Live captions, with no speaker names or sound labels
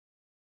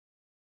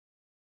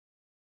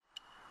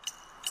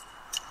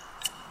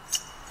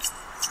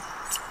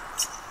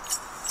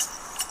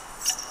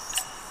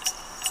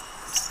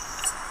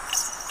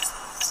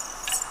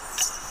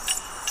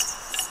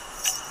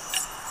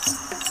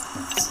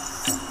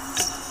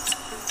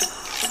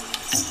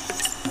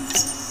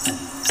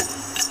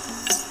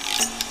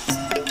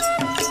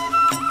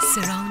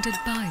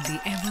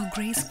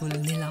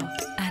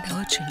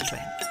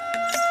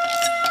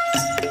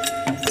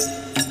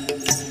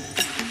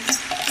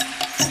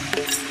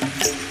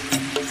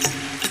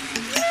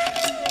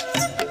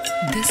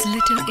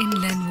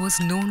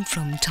was known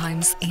from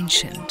times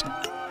ancient,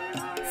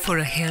 for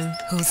a hill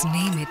whose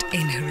name it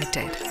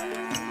inherited.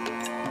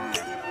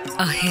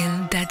 A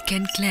hill that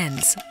can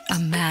cleanse a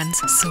man's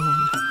soul.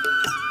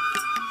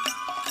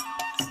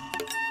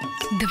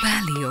 The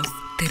valley of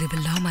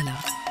Thiruvilwamala.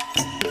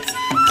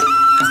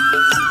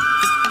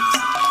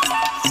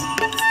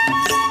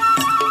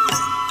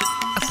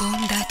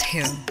 Upon that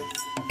hill,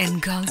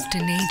 engulfed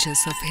in ages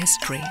of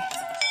history,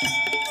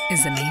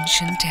 is an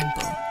ancient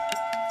temple.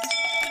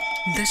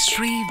 The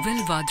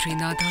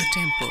Thiruvilwamala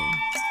temple,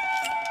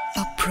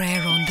 a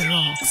prayer on the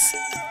rocks,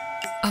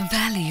 a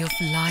valley of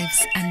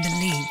lives and the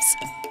leaves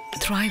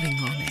thriving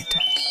on it.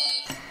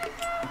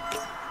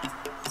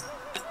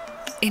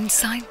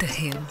 Inside the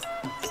hill,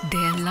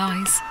 there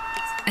lies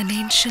an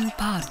ancient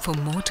path for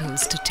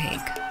mortals to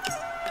take,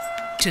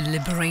 to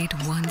liberate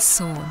one's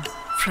soul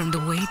from the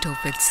weight of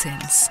its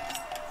sins.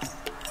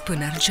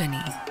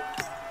 Punarjani,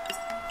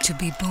 to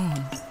be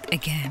born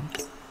again.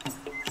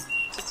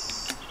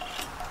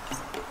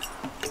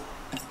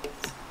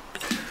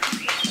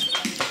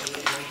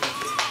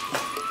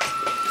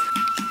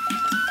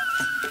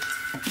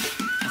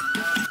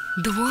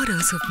 The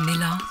waters of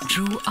Nila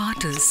drew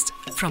artists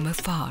from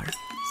afar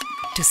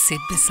to sit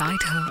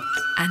beside her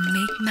and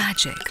make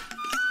magic.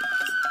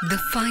 The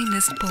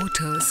finest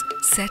potters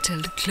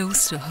settled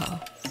close to her.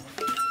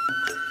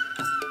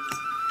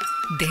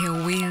 Their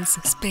wheels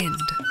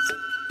spinned.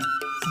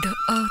 The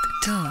earth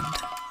turned.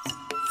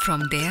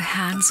 From their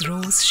hands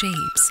rose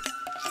shapes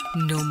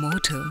no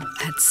mortal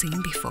had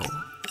seen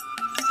before.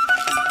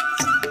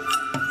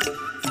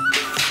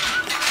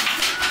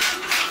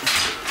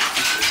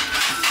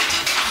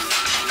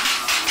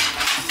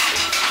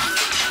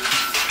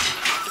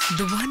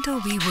 The wonder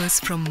weavers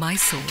from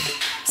Mysore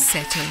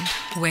settled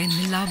when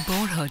Nila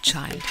bore her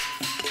child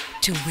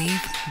to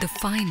weave the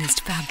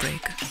finest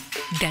fabric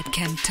that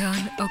can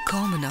turn a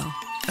commoner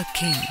a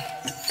king.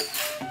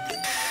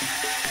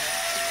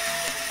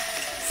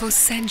 For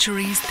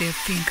centuries their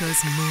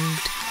fingers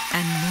moved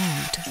and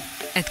moved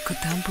at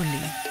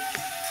Kutambuli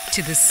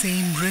to the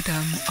same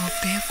rhythm of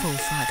their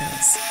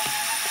forefathers.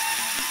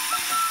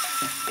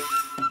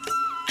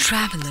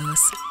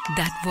 Travelers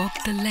that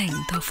walked the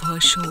length of her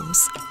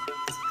shores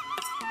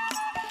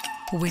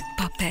with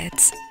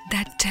puppets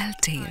that tell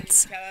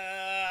tales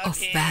of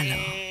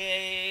valor,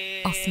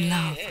 of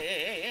love,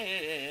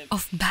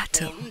 of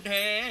battle.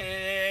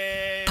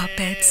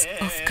 Puppets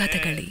of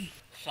Kathakali,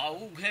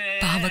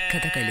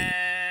 Bhavakathakali,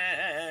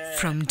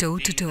 from door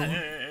to door,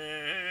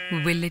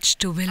 village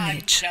to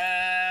village,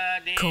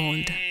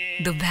 called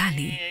the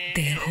valley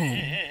their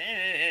home.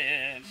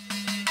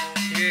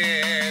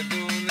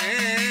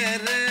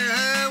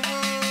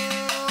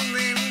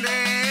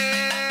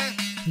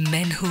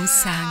 Men who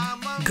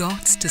sang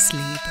gods to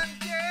sleep,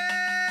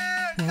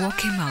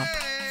 woke him up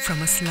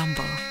from a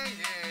slumber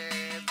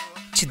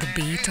to the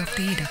beat of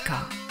the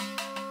idaka,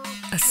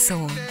 a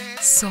soul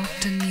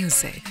soaked in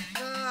music,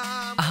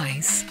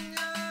 eyes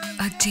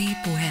a deep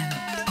well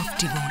of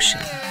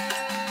devotion.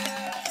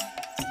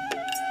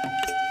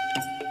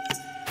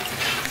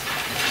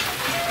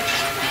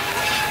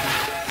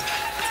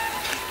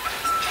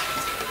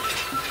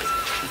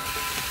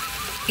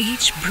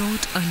 Each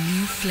brought a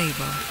new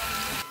flavor,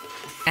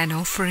 an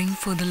offering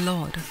for the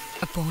Lord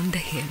upon the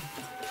hill.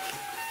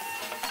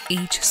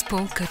 Each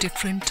spoke a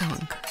different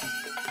tongue.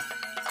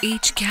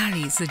 Each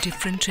carries a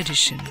different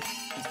tradition.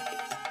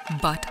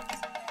 But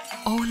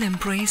all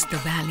embrace the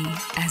valley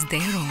as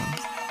their own,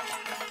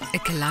 a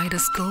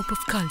kaleidoscope of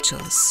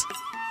cultures.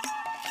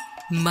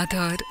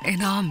 Mothered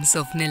in arms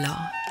of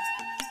Nila,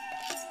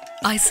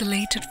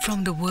 isolated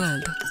from the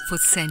world for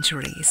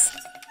centuries,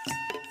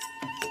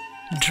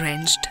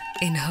 drenched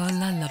in her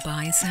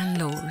lullabies and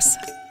lores.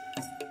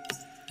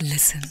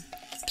 Listen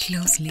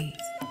closely.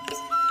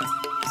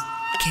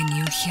 Can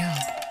you hear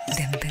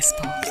them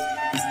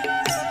whisper?